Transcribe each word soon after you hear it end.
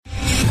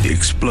The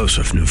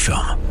explosive new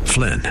film,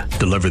 Flynn,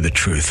 deliver the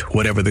truth,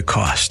 whatever the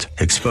cost,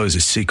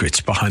 exposes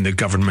secrets behind the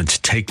government's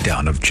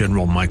takedown of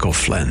General Michael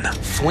Flynn.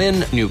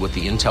 Flynn knew what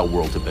the intel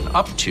world had been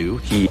up to.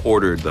 He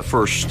ordered the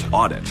first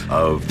audit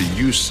of the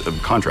use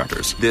of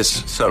contractors.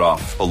 This set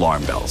off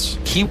alarm bells.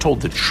 He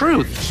told the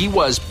truth. He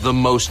was the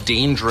most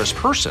dangerous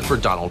person for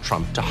Donald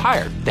Trump to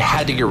hire. They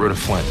had to get rid of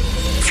Flynn.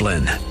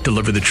 Flynn,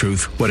 deliver the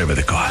truth, whatever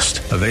the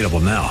cost. Available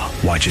now.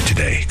 Watch it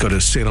today. Go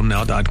to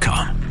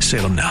salemnow.com.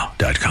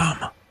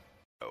 salemnow.com.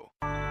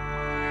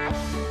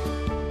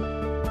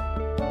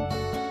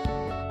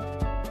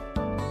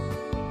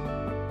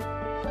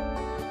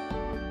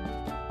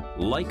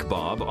 Like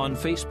Bob on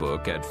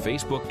Facebook at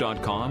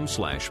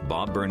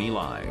facebook.com/Bob Burney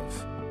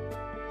Live.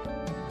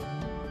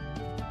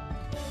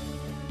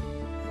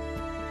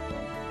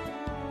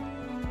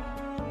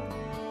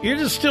 It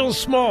is still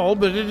small,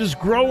 but it is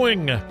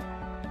growing.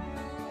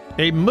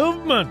 A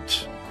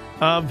movement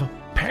of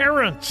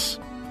parents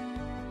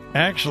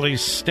actually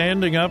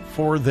standing up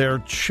for their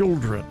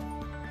children.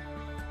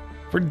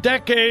 For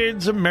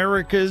decades,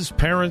 America's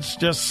parents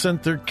just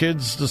sent their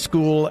kids to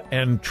school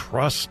and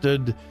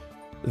trusted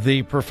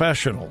the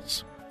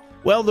professionals.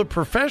 Well, the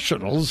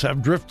professionals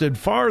have drifted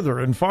farther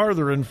and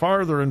farther and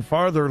farther and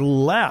farther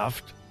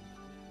left,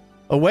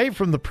 away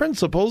from the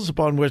principles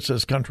upon which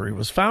this country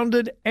was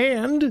founded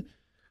and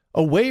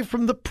away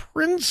from the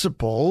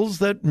principles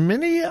that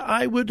many,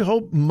 I would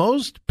hope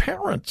most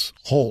parents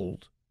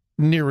hold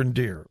near and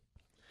dear.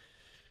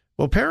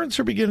 Well, parents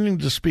are beginning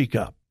to speak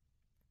up.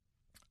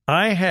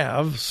 I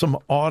have some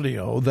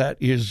audio that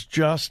is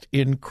just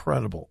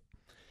incredible.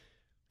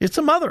 It's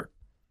a mother.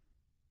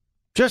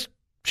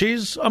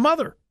 She's a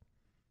mother.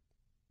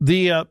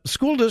 The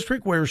school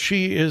district where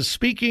she is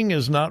speaking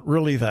is not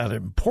really that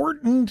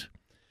important,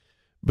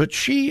 but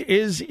she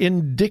is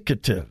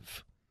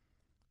indicative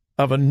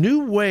of a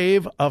new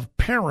wave of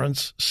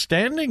parents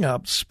standing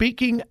up,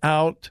 speaking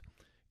out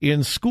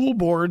in school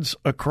boards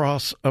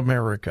across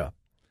America.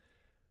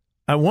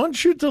 I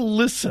want you to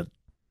listen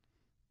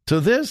to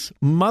this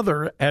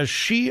mother as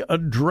she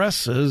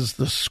addresses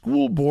the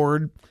school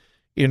board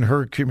in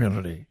her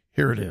community.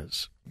 Here it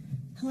is.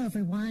 Hello,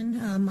 everyone.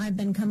 I've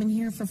been coming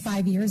here for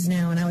 5 years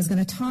now, and I was going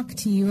to talk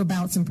to you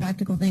about some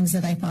practical things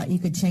that I thought you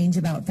could change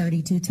about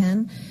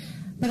 3210,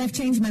 but I've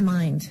changed my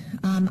mind.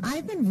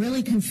 I've been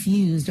really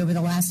confused over the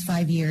last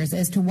 5 years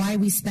as to why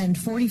we spend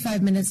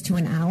 45 minutes to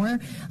an hour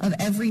of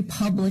every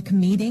public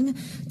meeting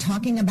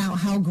talking about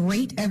how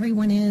great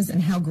everyone is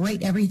and how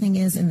great everything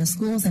is in the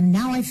schools, and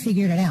now I've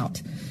figured it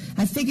out.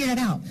 I figured it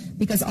out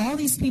because all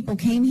these people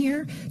came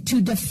here to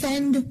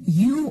defend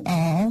you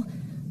all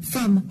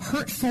from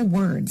hurtful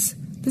words.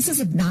 This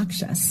is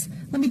obnoxious.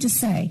 Let me just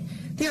say,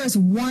 there is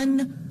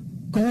one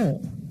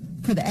goal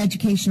for the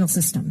educational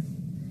system.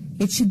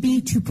 It should be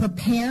to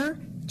prepare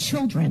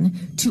children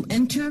to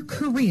enter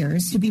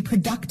careers to be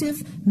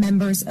productive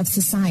members of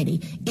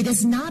society. It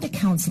is not a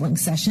counseling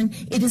session.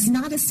 It is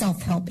not a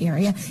self-help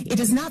area.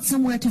 It is not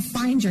somewhere to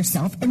find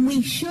yourself, and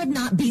we should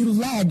not be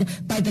led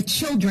by the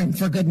children,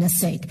 for goodness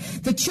sake.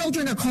 The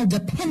children are called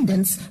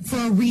dependents for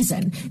a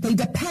reason. They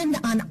depend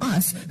on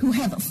us who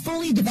have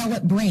fully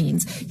developed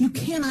brains. You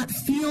cannot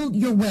feel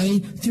your way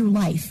through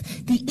life.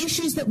 The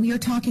issues that we are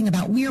talking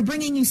about, we are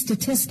bringing you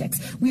statistics.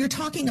 We are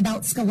talking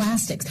about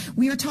scholastics.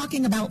 We are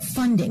talking about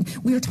funding.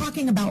 We are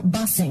talking about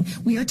busing.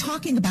 We are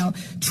talking about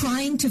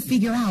trying to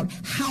figure out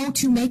how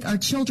to make our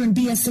children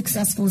be as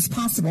successful as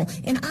possible.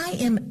 And I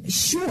am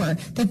sure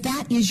that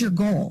that is your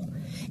goal.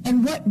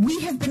 And what we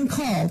have been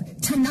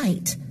called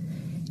tonight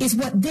is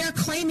what they're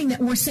claiming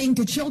that we're saying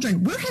to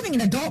children. We're having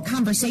an adult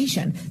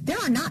conversation. There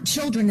are not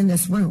children in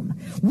this room.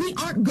 We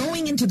aren't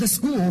going into the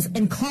schools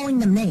and calling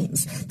them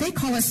names. They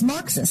call us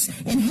Marxists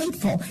and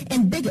hateful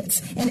and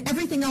bigots and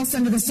everything else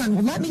under the sun.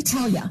 Well, let me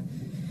tell you,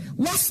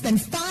 less than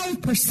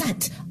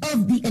 5%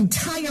 of the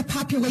entire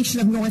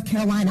population of North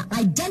Carolina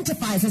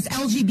identifies as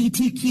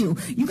LGBTQ.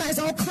 You guys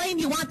all claim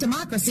you want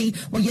democracy.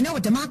 Well, you know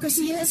what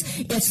democracy is?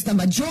 It's the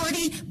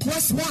majority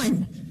plus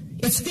one.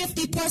 It's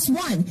 50 plus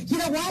 1. You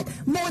know what?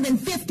 More than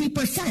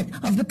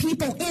 50% of the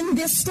people in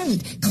this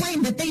state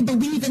claim that they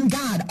believe in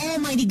God,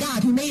 Almighty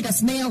God, who made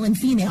us male and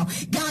female,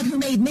 God who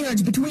made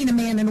marriage between a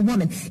man and a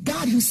woman,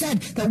 God who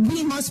said that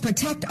we must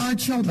protect our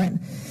children.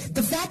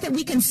 The fact that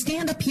we can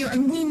stand up here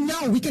and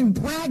we can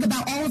brag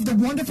about all of the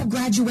wonderful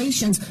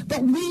graduations,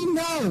 but we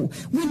know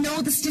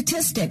the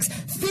statistics.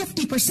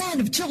 50%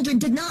 of children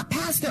did not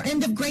pass their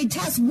end of grade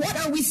tests. What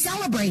are we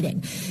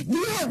celebrating?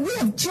 We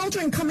have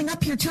children coming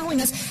up here telling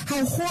us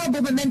how horrible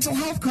the mental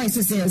health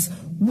crisis is.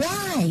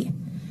 Why?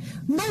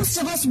 Most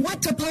of us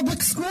went to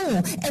public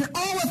school, and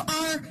all of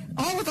our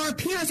All of our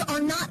peers are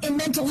not in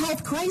mental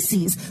health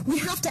crises. We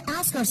have to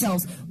ask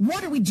ourselves,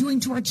 what are we doing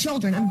to our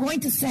children? I'm going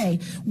to say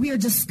we are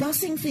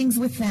discussing things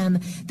with them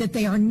that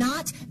they are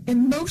not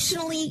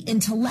emotionally,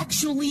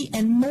 intellectually,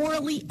 and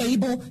morally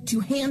able to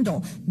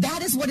handle.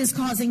 That is what is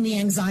causing the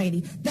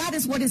anxiety. That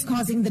is what is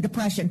causing the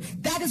depression.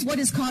 That is what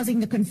is causing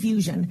the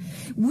confusion.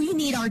 We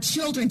need our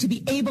children to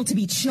be able to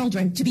be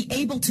children, to be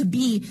able to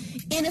be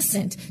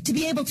innocent, to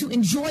be able to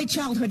enjoy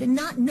childhood and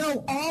not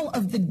know all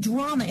of the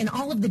drama and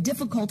all of the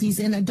difficulties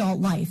in adult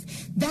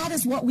life. That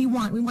is what we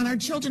want. We want our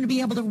children to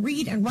be able to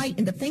read and write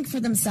and to think for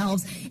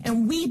themselves,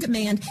 and we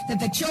demand that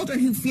the children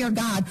who fear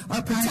God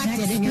are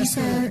protected in your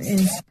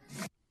schools.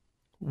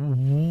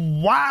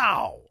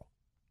 Wow.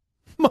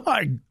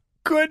 My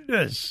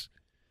goodness.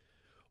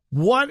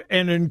 What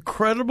an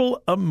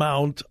incredible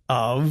amount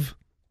of,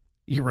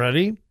 you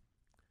ready?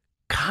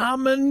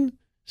 Common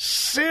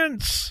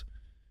sense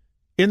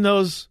in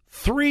those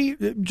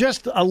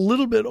just a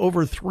little bit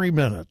over 3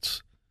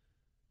 minutes.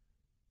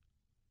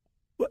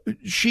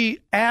 She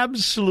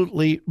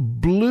absolutely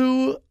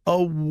blew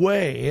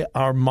away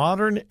our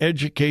modern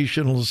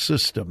educational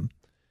system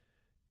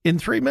in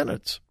 3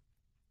 minutes.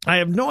 I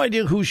have no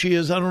idea who she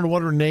is. I don't know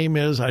what her name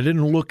is. I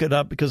didn't look it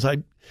up because I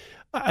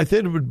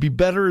think it would be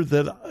better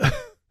that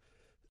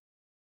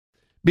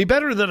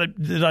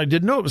I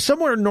did know. It was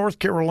somewhere in North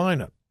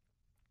Carolina.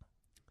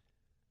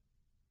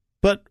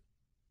 But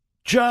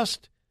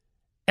just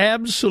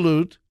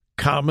absolute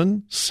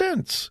common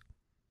sense.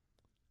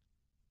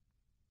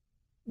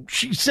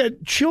 She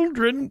said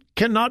children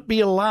cannot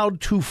be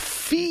allowed to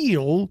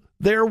feel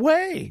their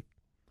way.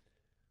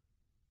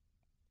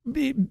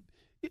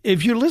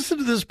 If you listen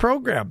to this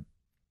program,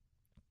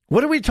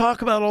 what do we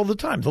talk about all the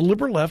time? The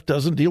liberal left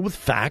doesn't deal with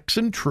facts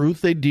and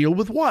truth. They deal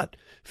with what?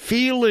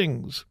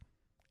 Feelings,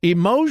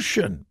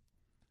 emotion.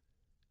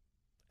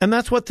 And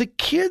that's what the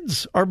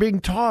kids are being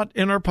taught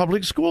in our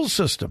public school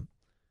system.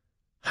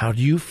 How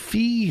do you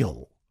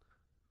feel?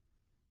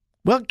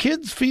 Well,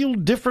 kids feel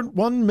different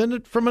 1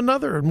 minute from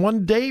another and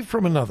 1 day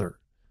from another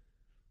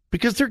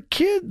because they're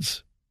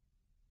kids.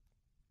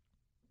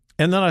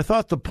 And then I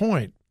thought the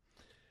point,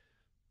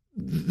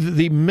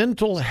 the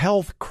mental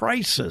health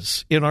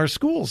crisis in our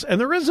schools.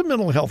 And there is a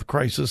mental health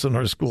crisis in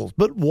our schools.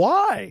 But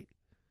why?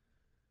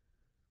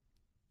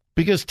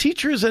 Because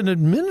teachers and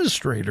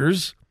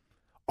administrators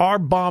are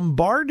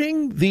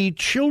bombarding the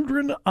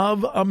children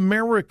of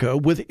America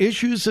with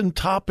issues and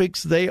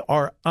topics they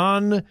are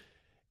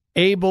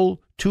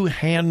unable to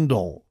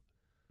handle.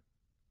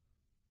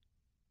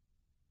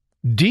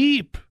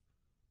 Deep,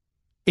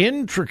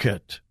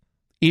 intricate,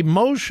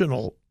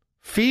 emotional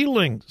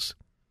feelings.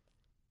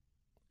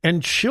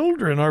 And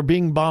children are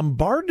being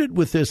bombarded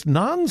with this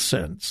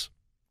nonsense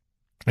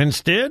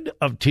instead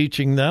of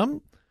teaching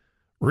them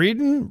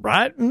reading,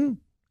 writing,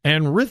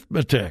 and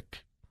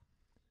arithmetic.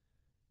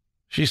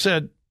 She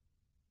said,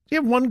 you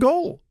have one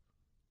goal.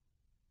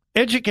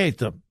 Educate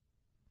them.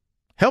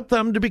 Help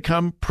them to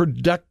become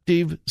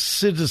productive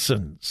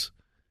citizens.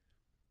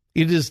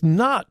 It is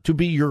not to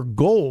be your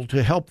goal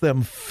to help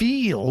them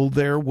feel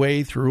their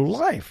way through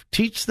life.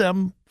 Teach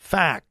them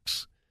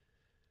facts.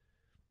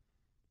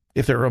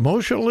 If there are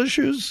emotional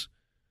issues,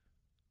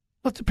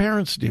 let the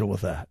parents deal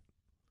with that.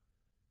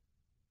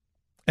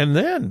 And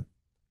then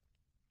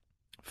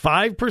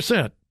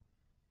 5%.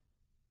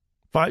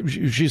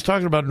 She's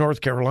talking about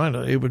North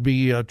Carolina. It would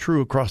be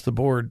true across the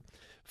board.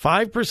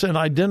 5%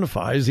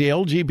 identifies the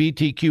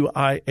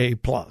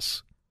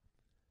LGBTQIA+.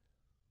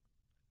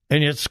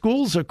 And yet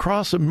schools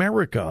across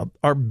America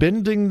are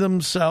bending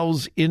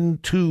themselves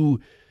into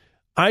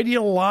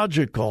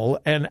ideological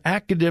and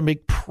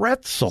academic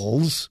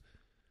pretzels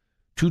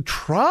to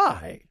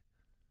try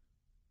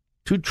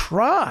to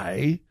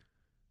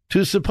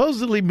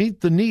supposedly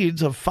meet the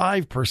needs of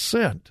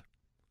 5%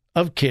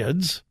 of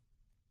kids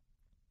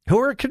who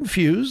are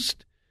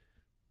confused.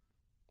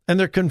 And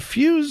they're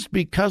confused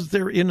because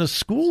they're in a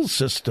school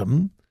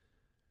system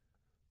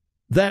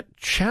that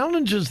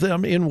challenges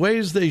them in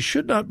ways they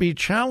should not be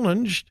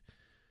challenged.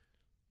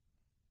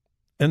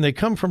 And they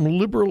come from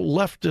liberal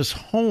leftist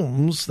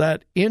homes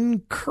that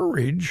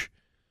encourage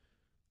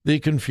the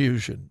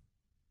confusion.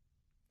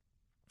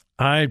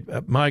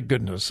 My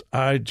goodness,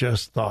 I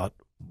just thought,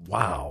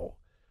 wow.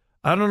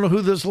 I don't know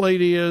who this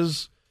lady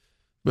is,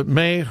 but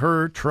may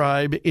her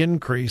tribe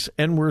increase.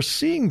 And we're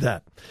seeing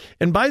that.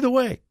 And by the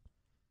way,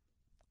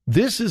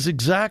 this is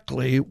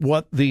exactly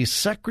what the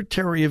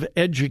Secretary of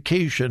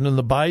Education in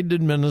the Biden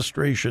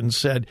administration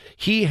said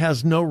he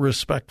has no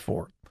respect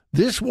for.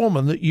 This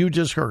woman that you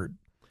just heard,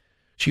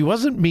 she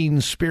wasn't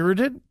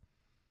mean-spirited.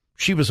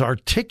 She was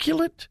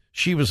articulate.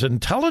 She was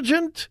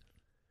intelligent.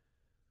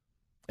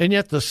 And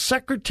yet the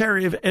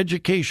Secretary of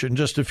Education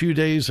just a few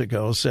days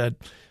ago said,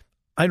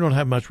 I don't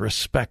have much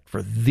respect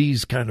for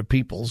these kind of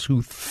people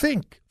who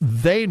think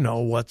they know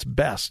what's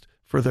best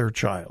for their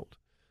child.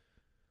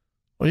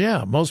 Well,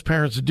 yeah, most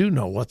parents do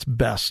know what's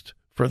best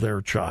for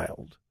their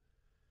child.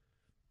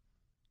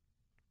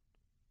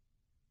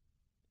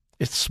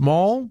 It's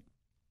small,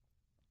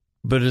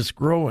 but it's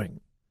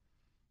growing.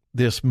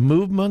 This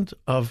movement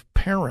of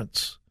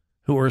parents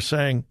who are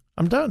saying,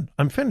 I'm done.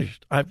 I'm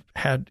finished. I've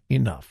had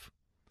enough.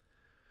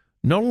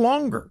 No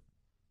longer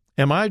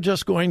am I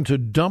just going to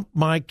dump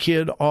my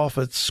kid off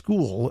at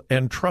school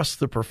and trust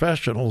the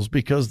professionals,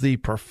 because the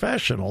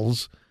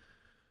professionals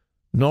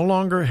no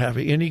longer have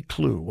any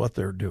clue what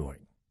they're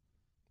doing.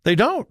 They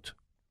don't.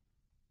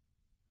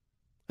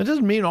 It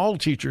doesn't mean all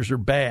teachers are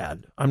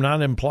bad. I'm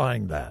not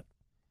implying that.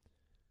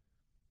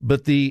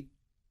 But the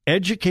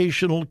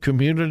educational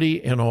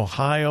community in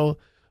Ohio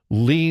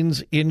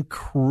leans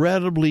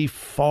incredibly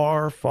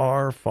far,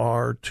 far,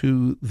 far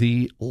to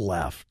the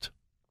left.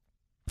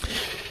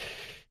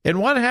 And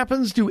what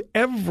happens to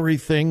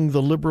everything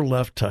the liberal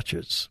left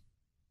touches?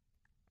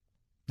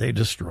 They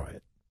destroy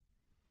it,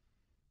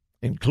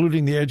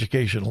 including the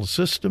educational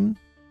system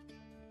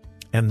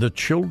and the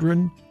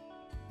children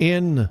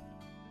in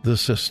the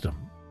system.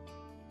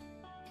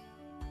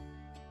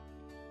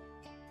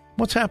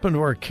 What's happened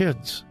to our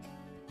kids?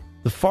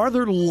 The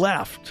farther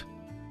left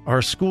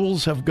our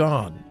schools have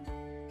gone,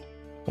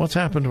 what's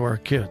happened to our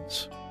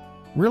kids?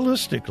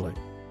 Realistically,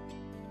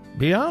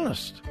 be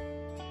honest.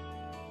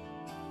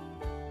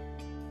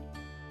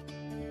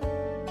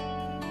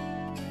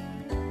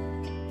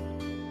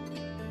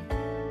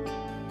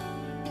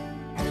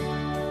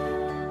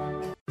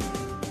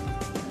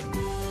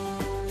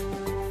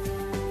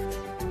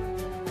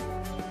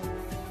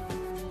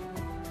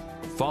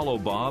 Follow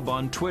Bob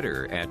on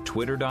Twitter at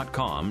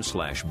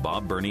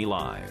twitter.com/Bob Burney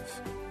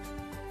Live.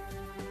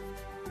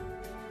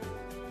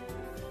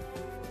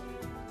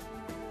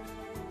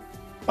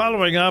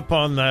 Following up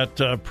on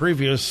that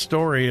previous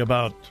story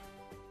about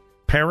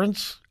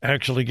parents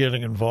actually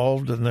getting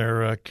involved in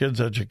their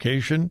kids'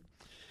 education,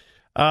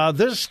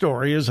 this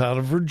story is out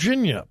of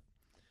Virginia.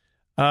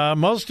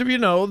 Most of you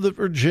know that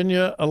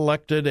Virginia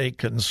elected a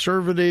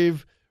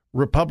conservative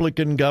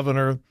Republican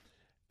governor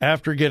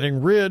after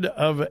getting rid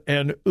of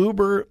an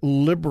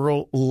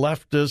uber-liberal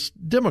leftist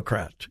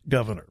Democrat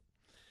governor.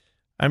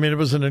 I mean, it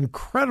was an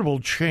incredible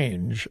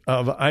change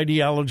of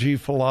ideology,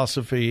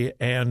 philosophy,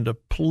 and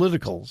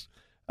political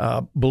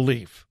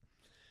belief.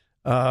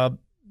 It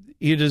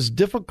is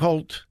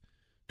difficult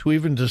to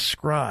even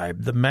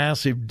describe the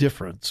massive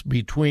difference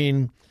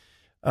between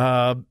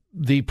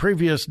the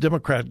previous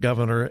Democrat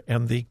governor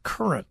and the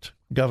current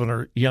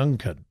Governor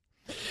Youngkin.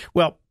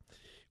 Well,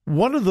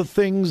 one of the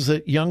things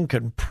that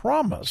Youngkin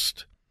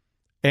promised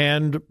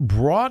and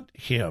brought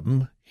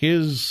him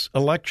his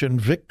election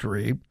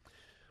victory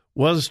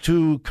was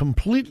to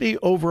completely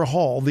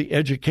overhaul the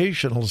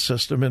educational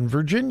system in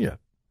Virginia.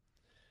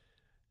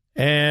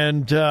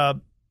 And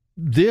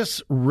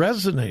this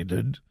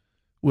resonated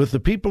with the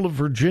people of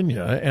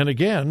Virginia and,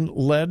 again,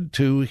 led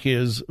to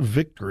his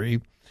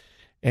victory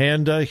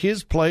and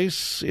his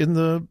place in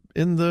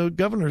the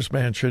governor's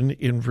mansion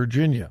in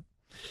Virginia.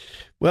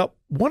 Well,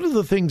 one of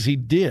the things he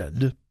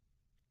did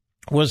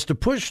was to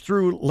push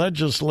through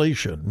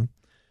legislation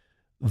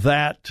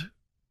that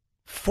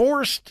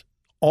forced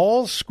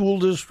all school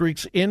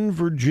districts in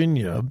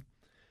Virginia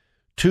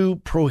to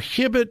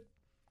prohibit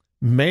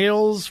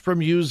males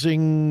from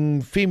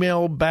using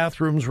female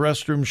bathrooms,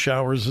 restrooms,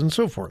 showers, and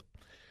so forth.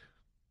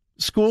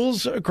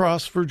 Schools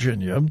across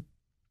Virginia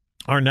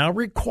are now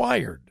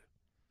required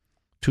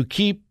to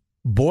keep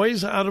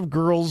boys out of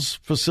girls'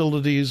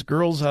 facilities,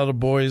 girls out of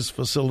boys'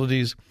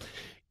 facilities,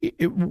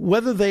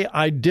 whether they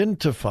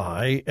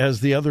identify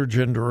as the other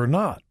gender or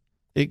not.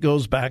 It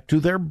goes back to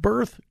their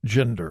birth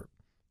gender,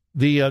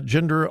 the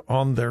gender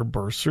on their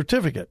birth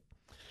certificate.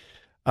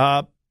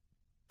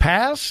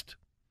 Passed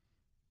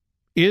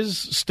is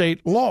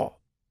state law,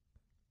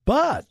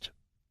 but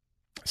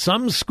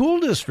some school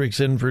districts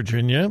in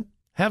Virginia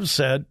have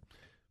said,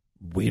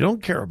 we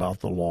don't care about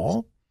the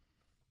law.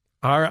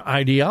 Our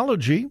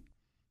ideology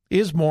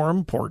is more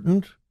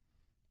important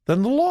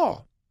than the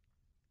law.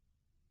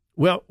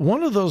 Well,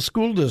 one of those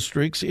school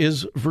districts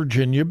is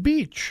Virginia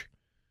Beach.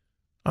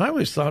 I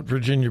always thought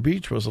Virginia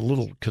Beach was a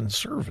little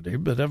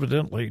conservative, but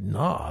evidently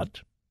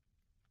not.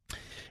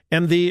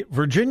 And the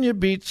Virginia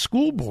Beach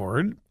School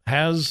Board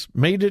has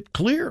made it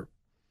clear,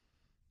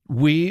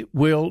 we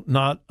will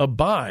not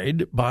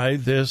abide by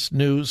this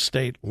new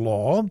state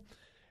law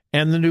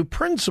and the new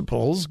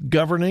principles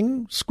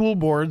governing school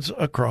boards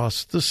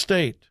across the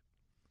state.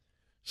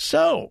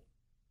 So,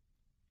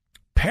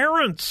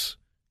 parents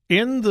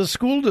in the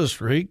school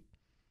district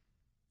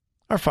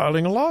are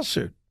filing a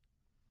lawsuit.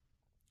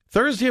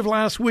 Thursday of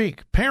last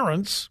week,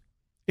 parents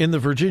in the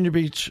Virginia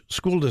Beach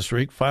School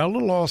District filed a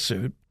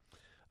lawsuit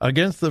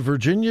against the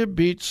Virginia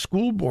Beach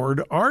School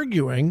Board,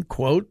 arguing,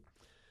 quote,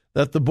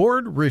 that the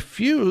board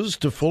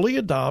refused to fully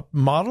adopt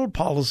model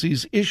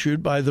policies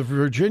issued by the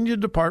Virginia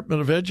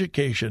Department of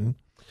Education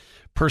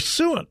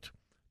pursuant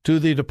to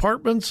the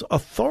department's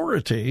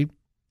authority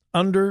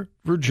under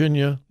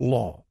Virginia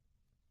law.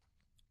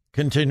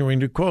 Continuing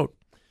to quote,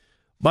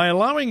 by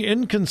allowing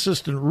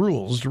inconsistent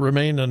rules to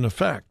remain in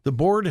effect, the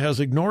board has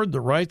ignored the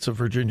rights of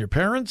Virginia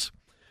parents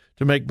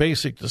to make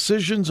basic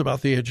decisions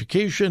about the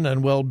education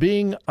and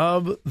well-being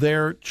of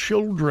their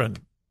children.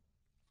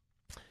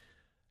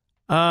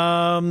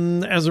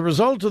 As a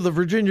result of the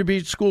Virginia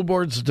Beach School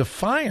Board's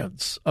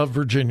defiance of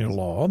Virginia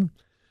law,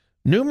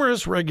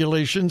 numerous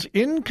regulations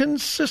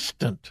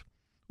inconsistent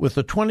with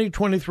the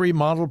 2023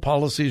 model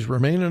policies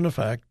remain in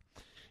effect,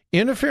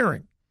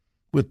 interfering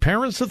with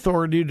parents'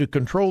 authority to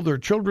control their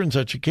children's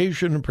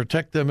education and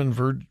protect them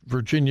in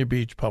Virginia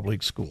Beach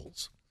public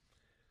schools.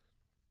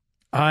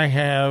 I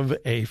have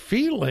a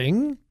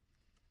feeling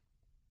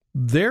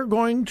they're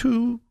going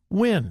to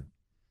win.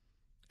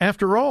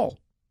 After all,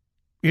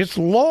 it's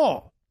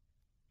law.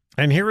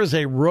 And here is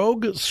a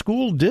rogue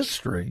school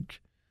district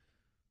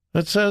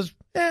that says,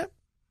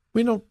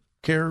 we don't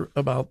care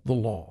about the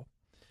law.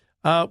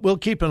 We'll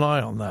keep an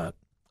eye on that.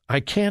 I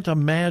can't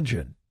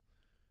imagine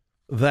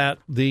that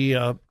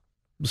the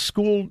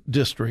school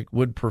district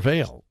would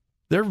prevail.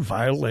 They're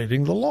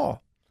violating the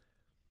law.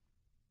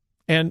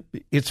 And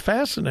it's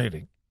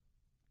fascinating.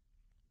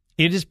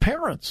 It is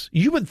parents.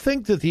 You would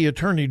think that the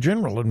Attorney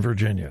General in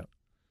Virginia,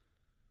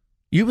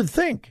 you would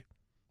think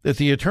that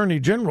the Attorney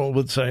General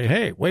would say,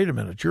 hey, wait a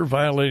minute, you're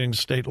violating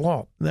state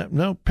law.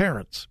 No,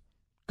 parents.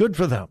 Good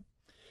for them.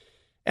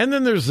 And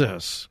then there's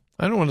this.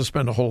 I don't want to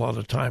spend a whole lot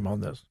of time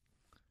on this,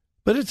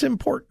 but it's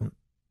important.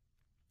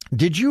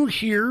 Did you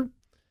hear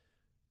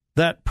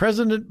that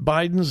President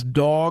Biden's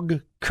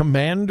dog,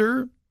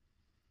 Commander,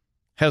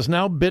 has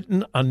now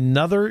bitten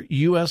another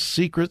U.S.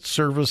 Secret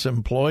Service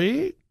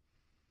employee?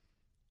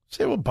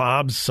 Say, well,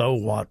 Bob, so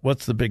what?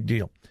 What's the big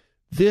deal?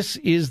 This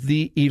is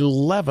the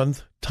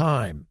 11th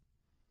time.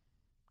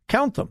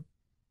 Count them.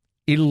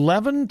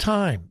 11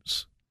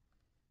 times.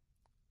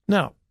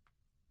 Now,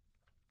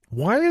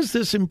 why is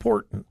this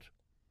important?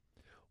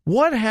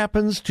 What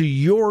happens to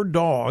your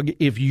dog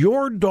if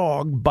your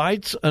dog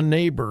bites a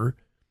neighbor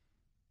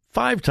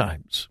 5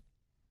 times?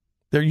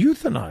 They're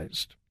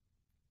euthanized.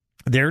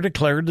 They're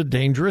declared a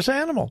dangerous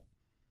animal.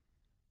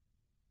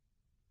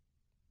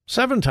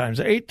 7 times,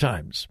 8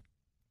 times.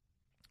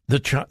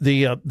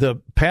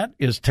 The pet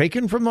is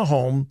taken from the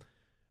home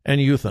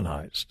and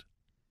euthanized.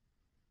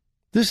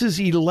 This is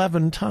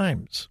 11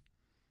 times.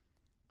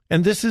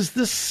 And this is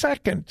the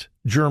second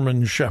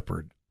German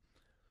Shepherd.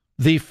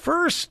 The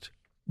first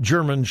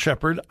German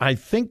Shepherd, I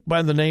think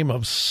by the name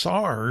of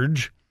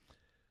Sarge,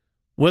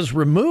 was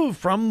removed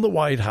from the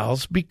White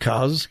House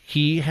because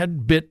he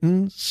had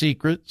bitten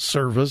Secret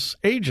Service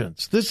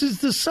agents. This is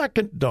the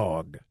second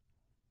dog.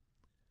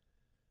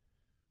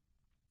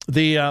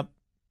 The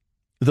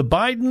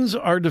Bidens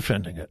are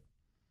defending it.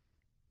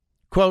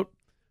 Quote,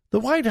 the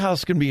White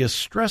House can be a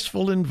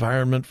stressful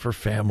environment for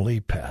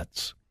family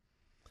pets.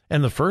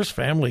 And the first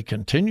family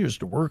continues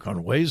to work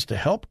on ways to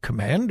help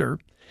Commander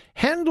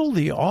handle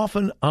the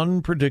often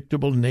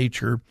unpredictable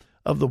nature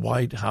of the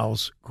White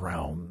House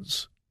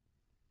grounds.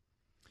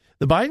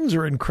 The Bidens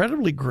are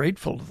incredibly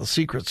grateful to the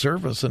Secret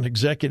Service and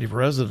executive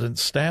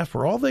residence staff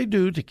for all they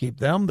do to keep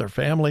them, their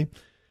family,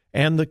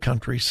 and the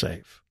country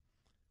safe.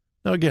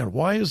 Now, again,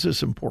 why is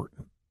this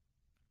important?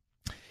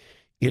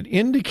 It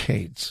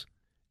indicates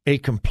a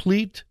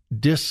complete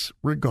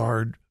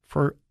disregard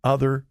for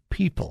other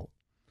people.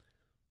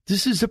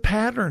 This is a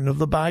pattern of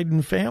the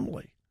Biden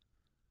family.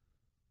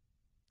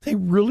 They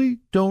really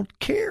don't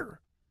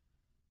care.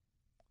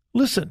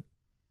 Listen,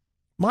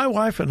 my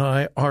wife and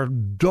I are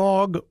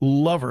dog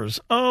lovers.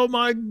 Oh,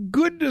 my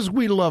goodness,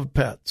 we love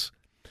pets.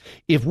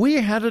 If we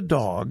had a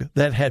dog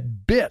that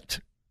had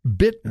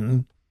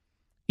bitten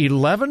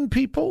 11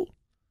 people,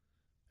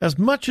 as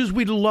much as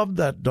we loved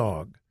that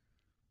dog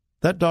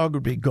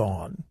would be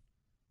gone.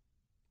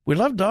 We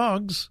love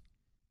dogs,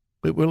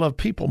 but we love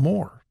people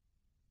more.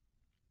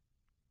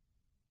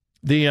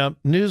 The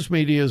news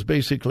media is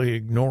basically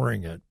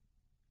ignoring it.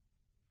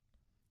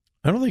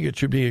 I don't think it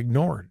should be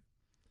ignored.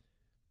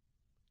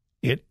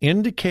 It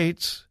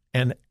indicates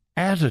an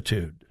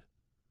attitude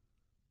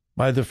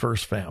by the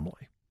first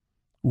family.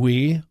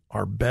 We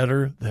are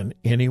better than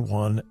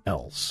anyone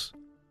else.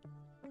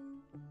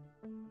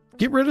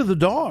 Get rid of the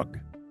dog.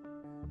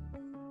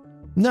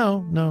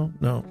 No.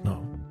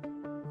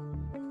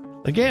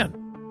 Again,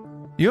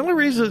 the only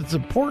reason it's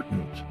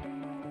important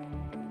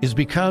is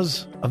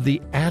because of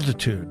the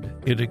attitude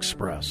it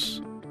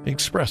expresses.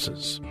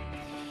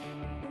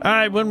 All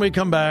right, when we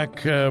come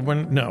back,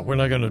 we're not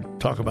going to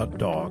talk about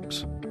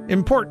dogs.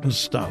 Important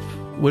stuff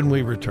when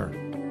we return.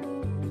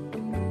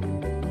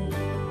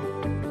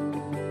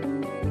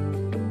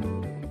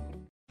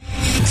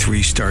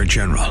 Three-star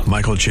General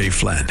Michael J.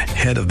 Flynn,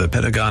 head of the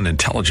Pentagon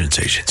Intelligence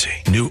Agency,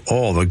 knew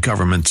all the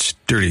government's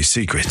dirty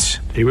secrets.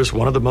 He was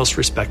one of the most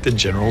respected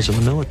generals in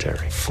the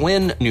military.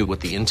 Flynn knew what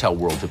the intel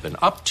world had been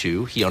up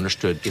to. He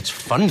understood its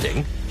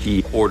funding.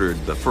 He ordered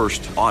the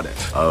first audit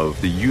of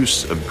the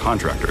use of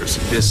contractors.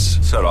 This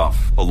set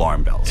off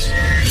alarm bells.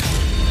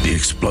 The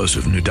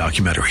explosive new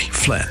documentary,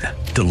 Flynn,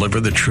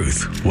 Deliver the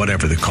Truth,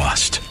 Whatever the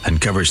Cost,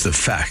 uncovers the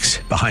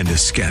facts behind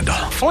this scandal.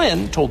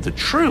 Flynn told the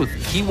truth.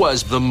 He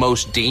was the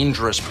most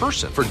dangerous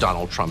person for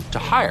Donald Trump to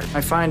hire. I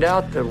find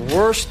out the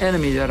worst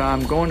enemy that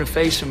I'm going to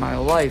face in my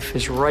life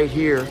is right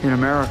here in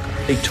America.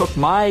 They took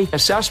my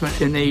assessment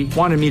and they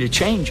wanted me to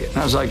change it. And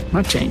I was like, I'm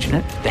not changing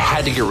it. They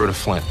had to get rid of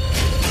Flynn.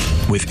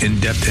 With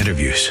in-depth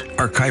interviews,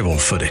 archival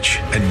footage,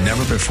 and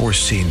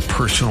never-before-seen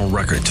personal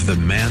records of the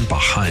man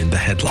behind the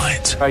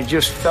headlines. I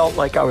just felt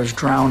like I was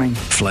drowning.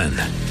 Flynn,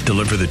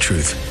 deliver the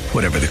truth,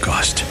 whatever the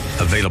cost.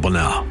 Available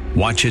now.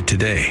 Watch it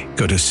today.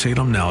 Go to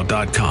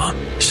salemnow.com.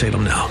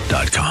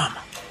 salemnow.com.